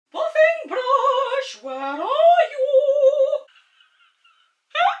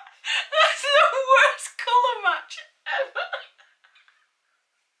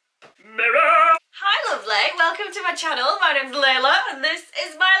my channel. My name's Leila and this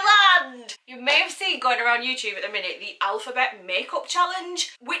is my land. You may have seen going around YouTube at the minute the alphabet makeup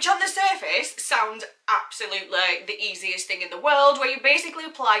challenge, which on the surface sounds absolutely the easiest thing in the world, where you basically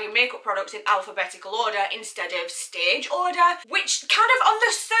apply your makeup products in alphabetical order instead of stage order, which kind of on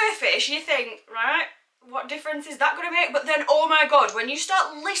the surface you think, right, what difference is that going to make? But then, oh my god, when you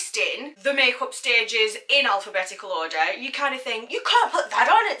start listing the makeup stages in alphabetical order, you kind of think, you can't put that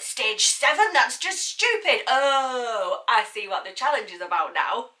on at stage 7, that's just stupid. Oh, I see what the challenge is about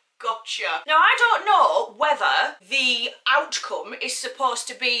now. Gotcha. Now, I don't know whether the outcome is supposed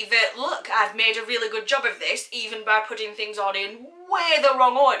to be that, look, I've made a really good job of this, even by putting things on in way the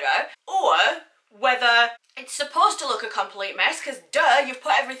wrong order, or whether it's supposed to look a complete mess, because duh, you've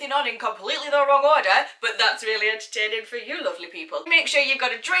put everything on in completely the wrong order, but that's really entertaining for you lovely people. Make sure you've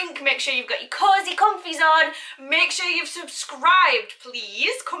got a drink, make sure you've got your cosy comfies on, make sure you've subscribed,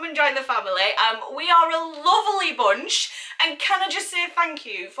 please. Come and join the family. We are a lovely bunch, and can I just say thank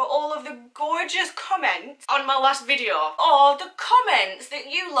you for all of the gorgeous comments on my last video. Oh, the comments that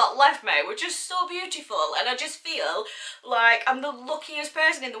you lot left me were just so beautiful, and I just feel like I'm the luckiest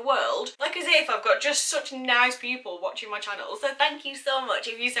person in the world, like as if I've got just such nice people watching my channel. So thank you so much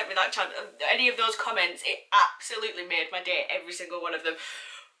if you sent me that channel, any of those comments. It absolutely made my day, every single one of them.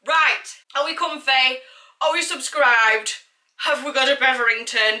 Right, are we comfy? Are we subscribed? Have we got a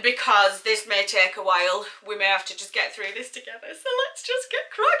Beverington? Because this may take a while. We may have to just get through this together, so let's just get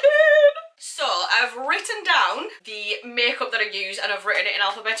cracking. So I've written down the makeup that I use and I've written it in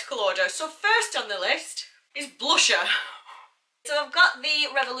alphabetical order. So first on the list is blusher. So I've got the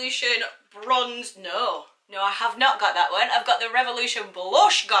Revolution Bronze, no, I have not got that one. I've got the Revolution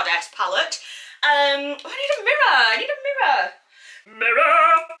Blush Goddess palette. I need a mirror.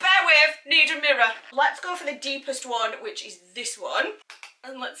 Mirror! Bear with, need a mirror. Let's go for the deepest one, which is this one.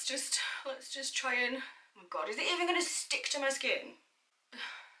 And let's just try and, oh my god, is it even gonna stick to my skin?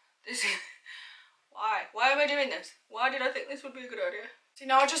 This is, why am I doing this? Why did I think this would be a good idea? See,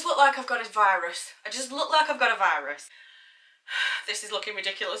 now I just look like I've got a virus. I just look like I've got a virus. This is looking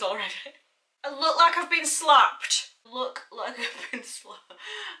ridiculous already. I look like I've been slapped. Look like I've been slapped.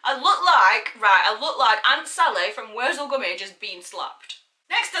 I look like Aunt Sally from Wurzel Gummy just being slapped.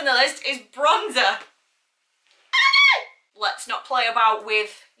 Next on the list is bronzer. Let's not play about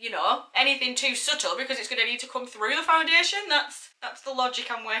with, you know, anything too subtle because it's going to need to come through the foundation. That's the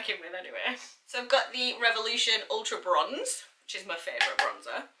logic I'm working with anyway. So I've got the Revolution Ultra Bronze, which is my favourite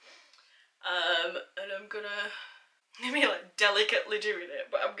bronzer. And I'm gonna, like delicately doing it,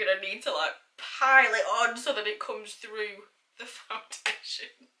 but I'm gonna need to like pile it on so that it comes through the foundation.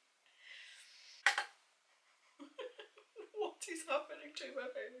 What is happening to my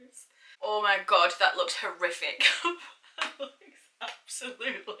face? Oh my god, that looks horrific. That looks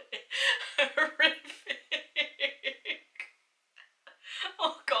absolutely horrific.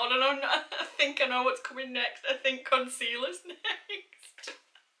 Oh god, and I think I know what's coming next. I think concealer's next.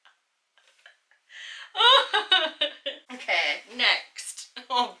 Okay, next.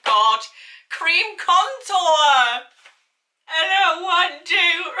 Oh god, cream contour. I don't want to.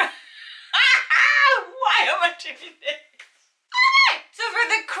 Why am I doing this? So for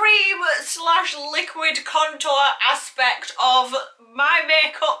the cream / liquid contour aspect of my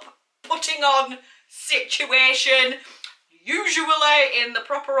makeup putting on situation, usually in the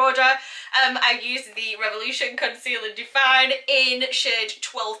proper order, I use the Revolution Conceal & Define in shade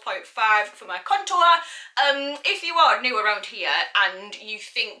 12.5 for my contour. If you are new around here and you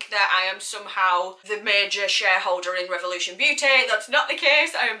think that I am somehow the major shareholder in Revolution Beauty, that's not the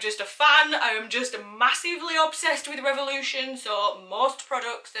case. I am just a fan. I am just massively obsessed with Revolution, so most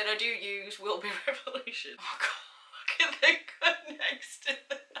products that I do use will be Revolution. Oh god, look at the good next to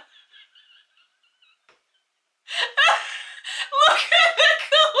that. Look at the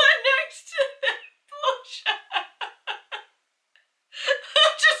colour next to the blusher. I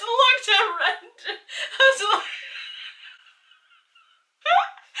just looked horrendous.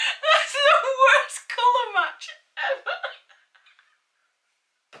 That's the worst colour match ever.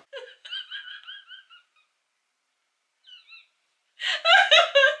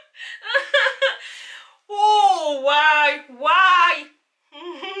 Oh, why? I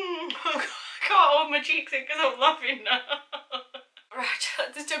can't hold my cheeks in because I'm laughing now. Right,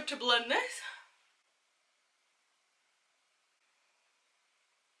 let's attempt to blend this.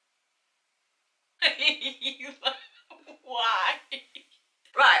 Why?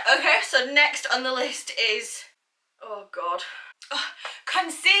 Right, okay, so next on the list is, oh god,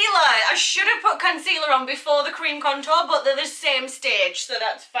 Concealer. I should have put concealer on before the cream contour, but they're the same stage, so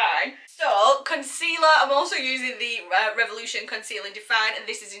that's fine. So, concealer, I'm also using the Revolution Conceal and Define, and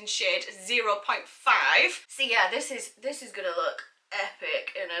this is in shade 0.5. So yeah, this is gonna look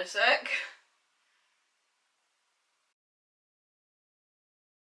epic in a sec.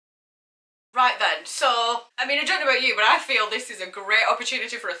 Right then, so, I mean, I don't know about you, but I feel this is a great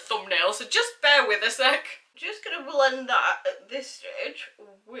opportunity for a thumbnail, so just bear with a sec. Just gonna blend that at this stage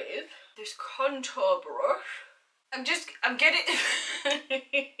with this contour brush. I'm getting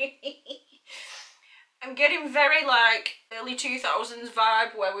I'm getting very like early 2000s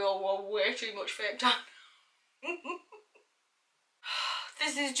vibe where we all wore way too much fake tan.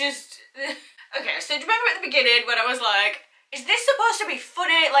 This is just okay, so do you remember at the beginning when I was like, is this supposed to be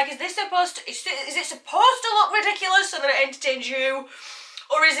funny? Like, is it supposed to look ridiculous so that it entertains you?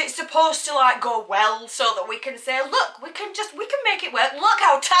 Or is it supposed to like go well so that we can say, look, we can make it work. Look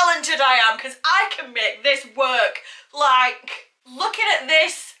how talented I am because I can make this work. Like, looking at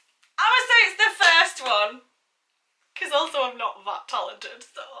this, I would say it's the first one. Because also I'm not that talented,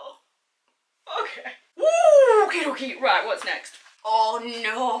 so. Okay. Woo, okie dokie. Right, what's next? Oh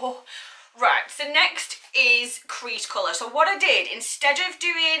no. Right, so next is crease colour. So what I did, instead of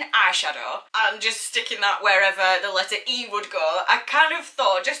doing eyeshadow and just sticking that wherever the letter E would go, I kind of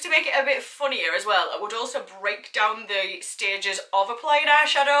thought, just to make it a bit funnier as well, I would also break down the stages of applying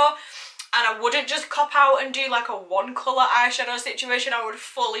eyeshadow, and I wouldn't just cop out and do like a one colour eyeshadow situation. I would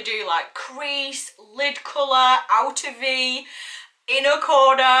fully do like crease, lid colour, outer V, inner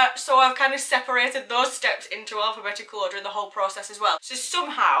corner, so I've kind of separated those steps into alphabetical order in the whole process as well. So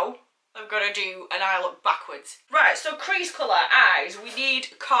somehow I've got to do an eye look backwards. Right, so crease colour, eyes, we need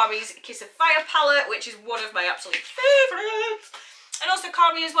Kami's Kiss of Fire palette, which is one of my absolute favourites. And also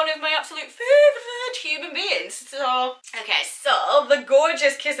Kami is one of my absolute favourite human beings. So, okay, so the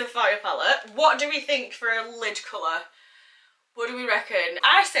gorgeous Kiss of Fire palette. What do we think for a lid colour? What do we reckon?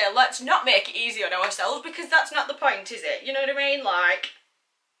 I say let's not make it easy on ourselves because that's not the point, is it? You know what I mean? Like,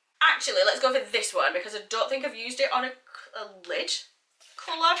 actually, let's go for this one because I don't think I've used it on a lid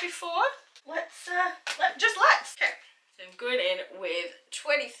colour before. Let's. Okay, so I'm going in with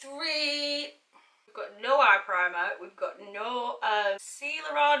 23. We've got no eye primer, we've got no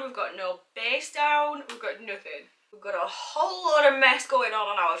sealer on, we've got no base down, we've got nothing. We've got a whole lot of mess going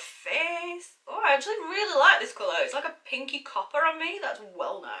on our face. Oh, I actually really like this colour. It's like a pinky copper on me. That's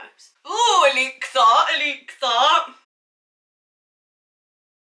well nice. Oh, I like that, I like that.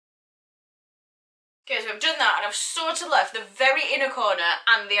 Okay, so I've done that and I've sort of left the very inner corner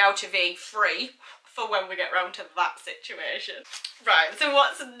and the outer V free for when we get round to that situation. Right, so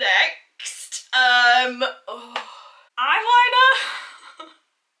what's next? Oh, eyeliner.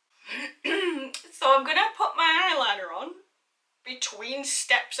 So I'm gonna put my eyeliner on between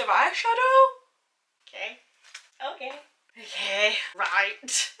steps of eyeshadow. Okay,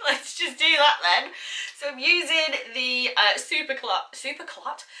 right, let's just do that then. So I'm using the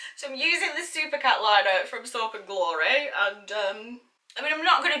Supercat. So I'm using the Supercat liner from Soap and Glory, and I mean, I'm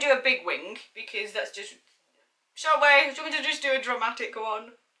not going to do a big wing because that's just, shall we? Shall we just do a dramatic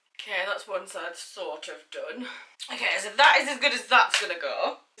one? Okay, that's one side sort of done. Okay, so that is as good as that's gonna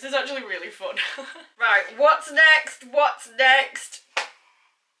go. This is actually really fun. Right, what's next? What's next?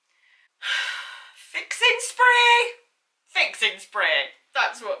 Fixing spray! Fixing spray.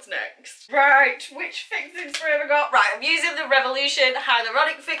 That's what's next. Right, which fixing spray have I got? Right, I'm using the Revolution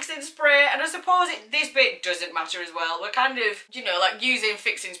Hyaluronic Fixing Spray, and I suppose this bit doesn't matter as well. We're kind of, you know, like using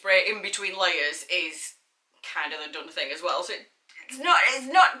fixing spray in between layers is kind of the done thing as well, so it's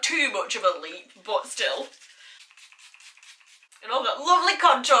not too much of a leap, but still. And all that lovely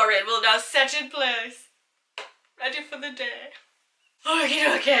contouring will now set in place. Ready for the day.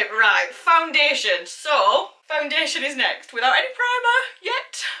 Okay, right, foundation. So, foundation is next, without any primer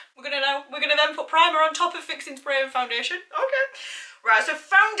yet. We're gonna then put primer on top of fixing spray and foundation. Okay. Right, so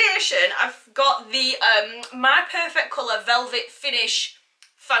foundation, I've got the My Perfect Colour Velvet Finish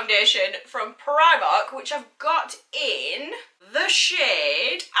foundation from Primark, which I've got in the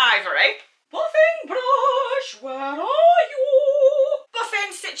shade Ivory. Buffing brush, where are you?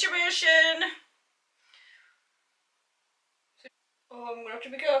 Buffing situation. Oh, I'm gonna have to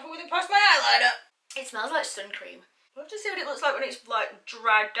be careful with it past my eyeliner. It smells like sun cream. We'll have to see what it looks like when it's like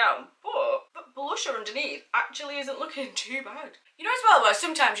dried down, but blusher underneath actually isn't looking too bad. You know as well where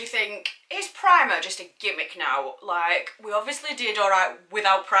sometimes you think, is primer just a gimmick now? Like, we obviously did alright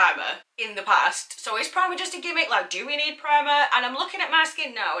without primer in the past, so is primer just a gimmick? Like, do we need primer? And I'm looking at my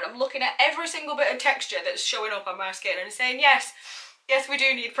skin now and I'm looking at every single bit of texture that's showing up on my skin and saying yes, we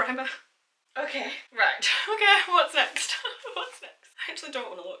do need primer. Okay, right, okay, what's next? What's next? I actually don't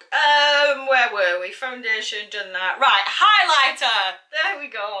want to look. Where were we? Foundation, done that. Right, highlighter. There we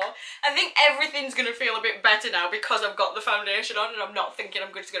go. I think everything's going to feel a bit better now because I've got the foundation on and I'm not thinking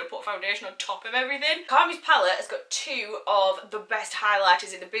I'm just going to put foundation on top of everything. Carmi's palette has got two of the best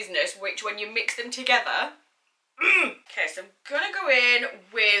highlighters in the business, which when you mix them together... Okay, so I'm gonna go in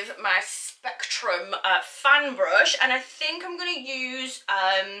with my Spectrum fan brush, and I think I'm gonna use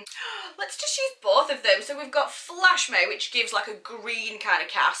let's just use both of them. So we've got Flash Me, which gives like a green kind of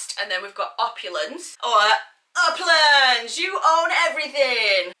cast, and then we've got Opulence, or Uplands, you own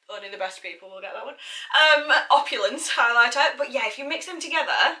everything. Only the best people will get that one. Opulence highlighter. But yeah, if you mix them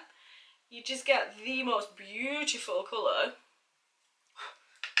together, you just get the most beautiful colour.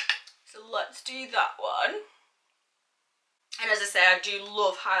 So let's do that one. And as I say, I do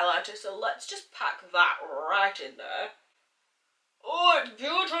love highlighter, so let's just pack that right in there. Oh, it's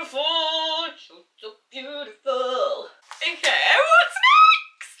beautiful! It's so, so beautiful. Okay, what's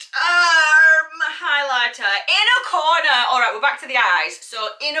next? Highlighter. Inner corner. Alright, we're back to the eyes.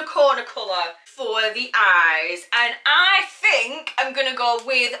 So, inner corner colour for the eyes. And I think I'm going to go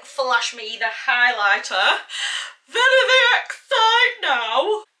with Flash Me, the highlighter. Very excited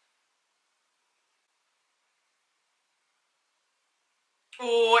now.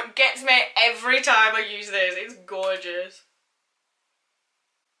 Oh, it gets me every time I use this. It's gorgeous.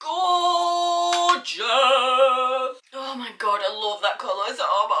 Gorgeous! Oh my god, I love that colour so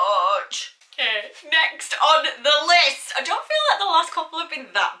much. Okay, next on the list. I don't feel like the last couple have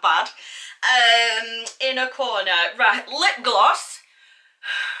been that bad. Inner corner. Right, lip gloss,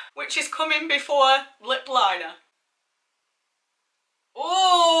 which is coming before lip liner.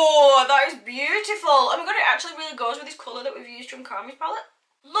 Oh, that is beautiful. Oh my god, it actually really goes with this colour that we've used from Carmi's palette.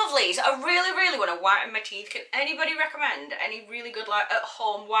 Lovelies, I really want to whiten my teeth. Can anybody recommend any really good like at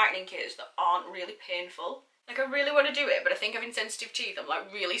home whitening kits that aren't really painful? Like I really want to do it, but I think having sensitive teeth, I'm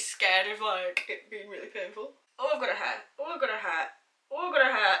like really scared of like it being really painful. Oh, I've got a hair. Oh, I've got a hair. Oh, I've got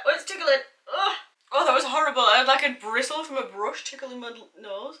a hair. Oh, it's tickling. Oh. Oh, that was horrible. I had like a bristle from a brush tickling my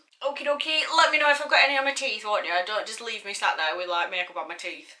nose. Okie dokie, let me know if I've got any on my teeth, won't you? Don't just leave me sat there with like makeup on my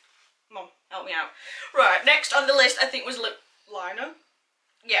teeth. Come on, help me out. Right, next on the list I think was lip liner.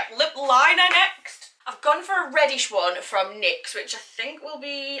 Yeah, lip liner next. I've gone for a reddish one from NYX, which I think will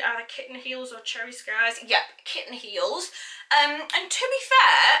be either Kitten Heels or Cherry Skies. Yep, Kitten Heels. And to be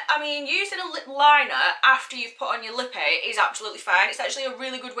fair, I mean, using a lip liner after you've put on your lippy is absolutely fine. It's actually a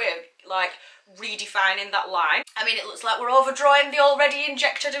really good way of, like, redefining that line. I mean, it looks like we're overdrawing the already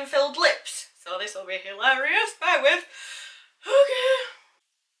injected and filled lips. So this will be hilarious. Bear with. Okay.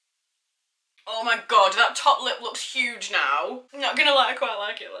 Oh my god, that top lip looks huge now. I'm not gonna lie, I quite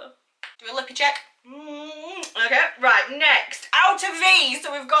like it though. Do a lippy check. Okay, right, next, outer V.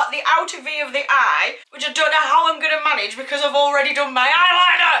 So we've got the outer V of the eye, which I don't know how I'm going to manage because I've already done my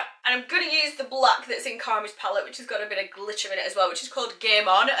eyeliner. And I'm going to use the black that's in Carmi's palette, which has got a bit of glitter in it as well, which is called Game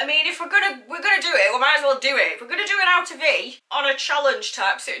On. I mean, if we're gonna do it, we might as well do it. If we're going to do an outer V on a challenge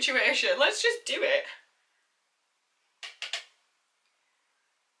type situation, let's just do it.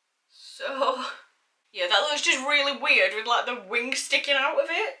 So... yeah, that looks just really weird with like the wing sticking out of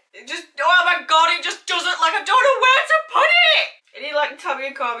it. It just, oh my god, it just doesn't, like, I don't know where to put it! I need like Tammy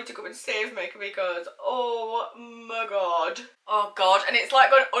and Carmi to come and save me because, oh my god. Oh god, and it's like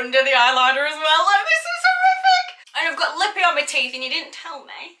going under the eyeliner as well, like this is horrific! And I've got lippy on my teeth and you didn't tell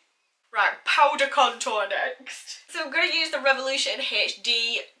me. Right, powder contour next. So I'm going to use the Revolution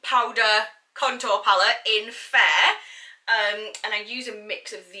HD powder contour palette in Fair. And I use a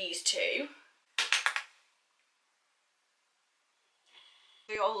mix of these two.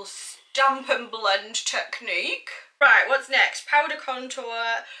 The old stamp and blend technique. Right, what's next? Powder contour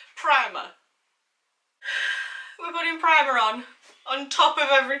primer. We're putting primer on top of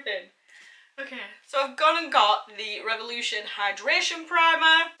everything. Okay, so I've gone and got the Revolution Hydration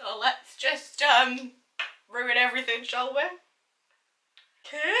Primer. So let's just ruin everything, shall we?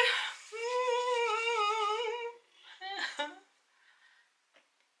 Okay.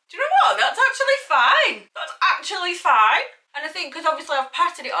 Do you know what? That's actually fine. That's actually fine. And I think because obviously I've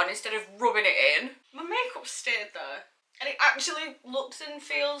patted it on instead of rubbing it in, my makeup stayed there. And it actually looks and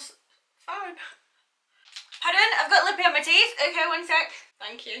feels fine. Pardon? I've got lippy on my teeth. Okay, one sec.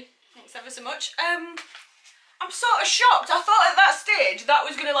 Thank you. Thanks ever so much. I'm sort of shocked. I thought at that stage that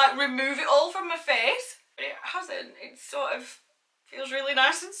was going to like remove it all from my face. But it hasn't. It sort of feels really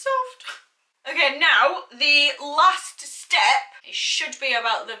nice and soft. Okay, now the last step, it should be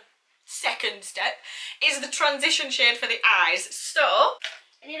about the second step, is the transition shade for the eyes. So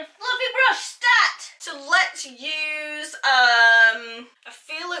I need a fluffy brush stat. So let's use I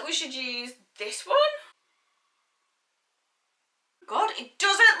feel like we should use this one. God, it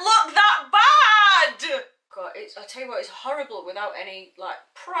doesn't look that bad! God, I tell you what, it's horrible without any, like,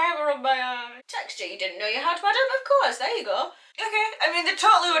 primer on my eye. Texture you didn't know you had, madam? Of course, there you go. Okay, I mean, they're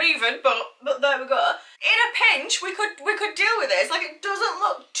totally uneven, but there we go. In a pinch, we could deal with this. Like, it doesn't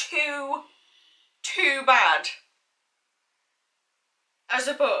look too bad. I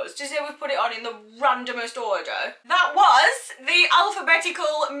suppose. Just say we've put it on in the randomest order. That was the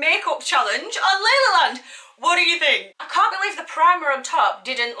alphabetical makeup challenge on Leila Land. What do you think? I can't believe the primer on top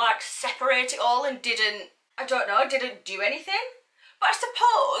didn't, like, separate it all and didn't, I don't know, didn't do anything. But I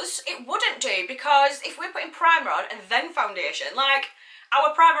suppose it wouldn't do, because if we're putting primer on and then foundation, like,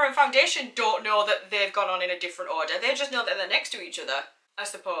 our primer and foundation don't know that they've gone on in a different order. They just know that they're next to each other, I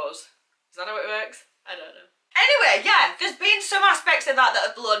suppose. Is that how it works? I don't know. Anyway, yeah, there's been some aspects of that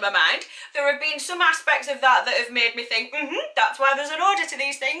have blown my mind. There have been some aspects of that have made me think, that's why there's an order to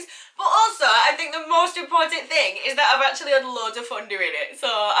these things. But also, I think the most important thing is that I've actually had loads of fun doing it.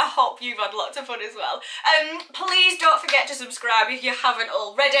 So I hope you've had lots of fun as well. Please don't forget to subscribe if you haven't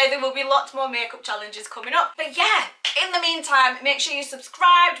already. There will be lots more makeup challenges coming up. But yeah, in the meantime, make sure you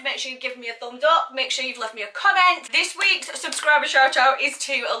subscribed, make sure you give me a thumbs up, make sure you've left me a comment. This week's subscriber shout out is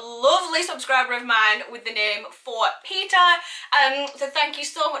to a lovely subscriber of mine with the name For Peter. So thank you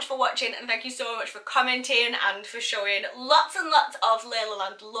so much for watching, and thank you so much for commenting and for showing lots and lots of Leila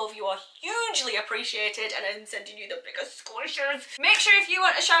Land love. You are hugely appreciated, and I'm sending you the biggest squishes. Make sure if you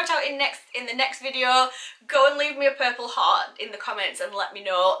want a shout out in the next video, go and leave me a purple heart in the comments and let me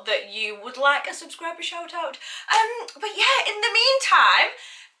know that you would like a subscriber shout out. But yeah, in the meantime,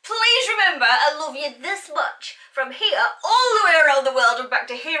 please remember, I love you this much. From here, all the way around the world and back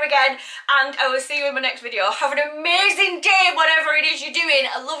to here again. And I will see you in my next video. Have an amazing day, whatever it is you're doing.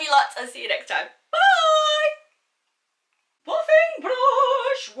 I love you lots. I'll see you next time. Bye! Puffing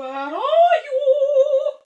brush, where are you?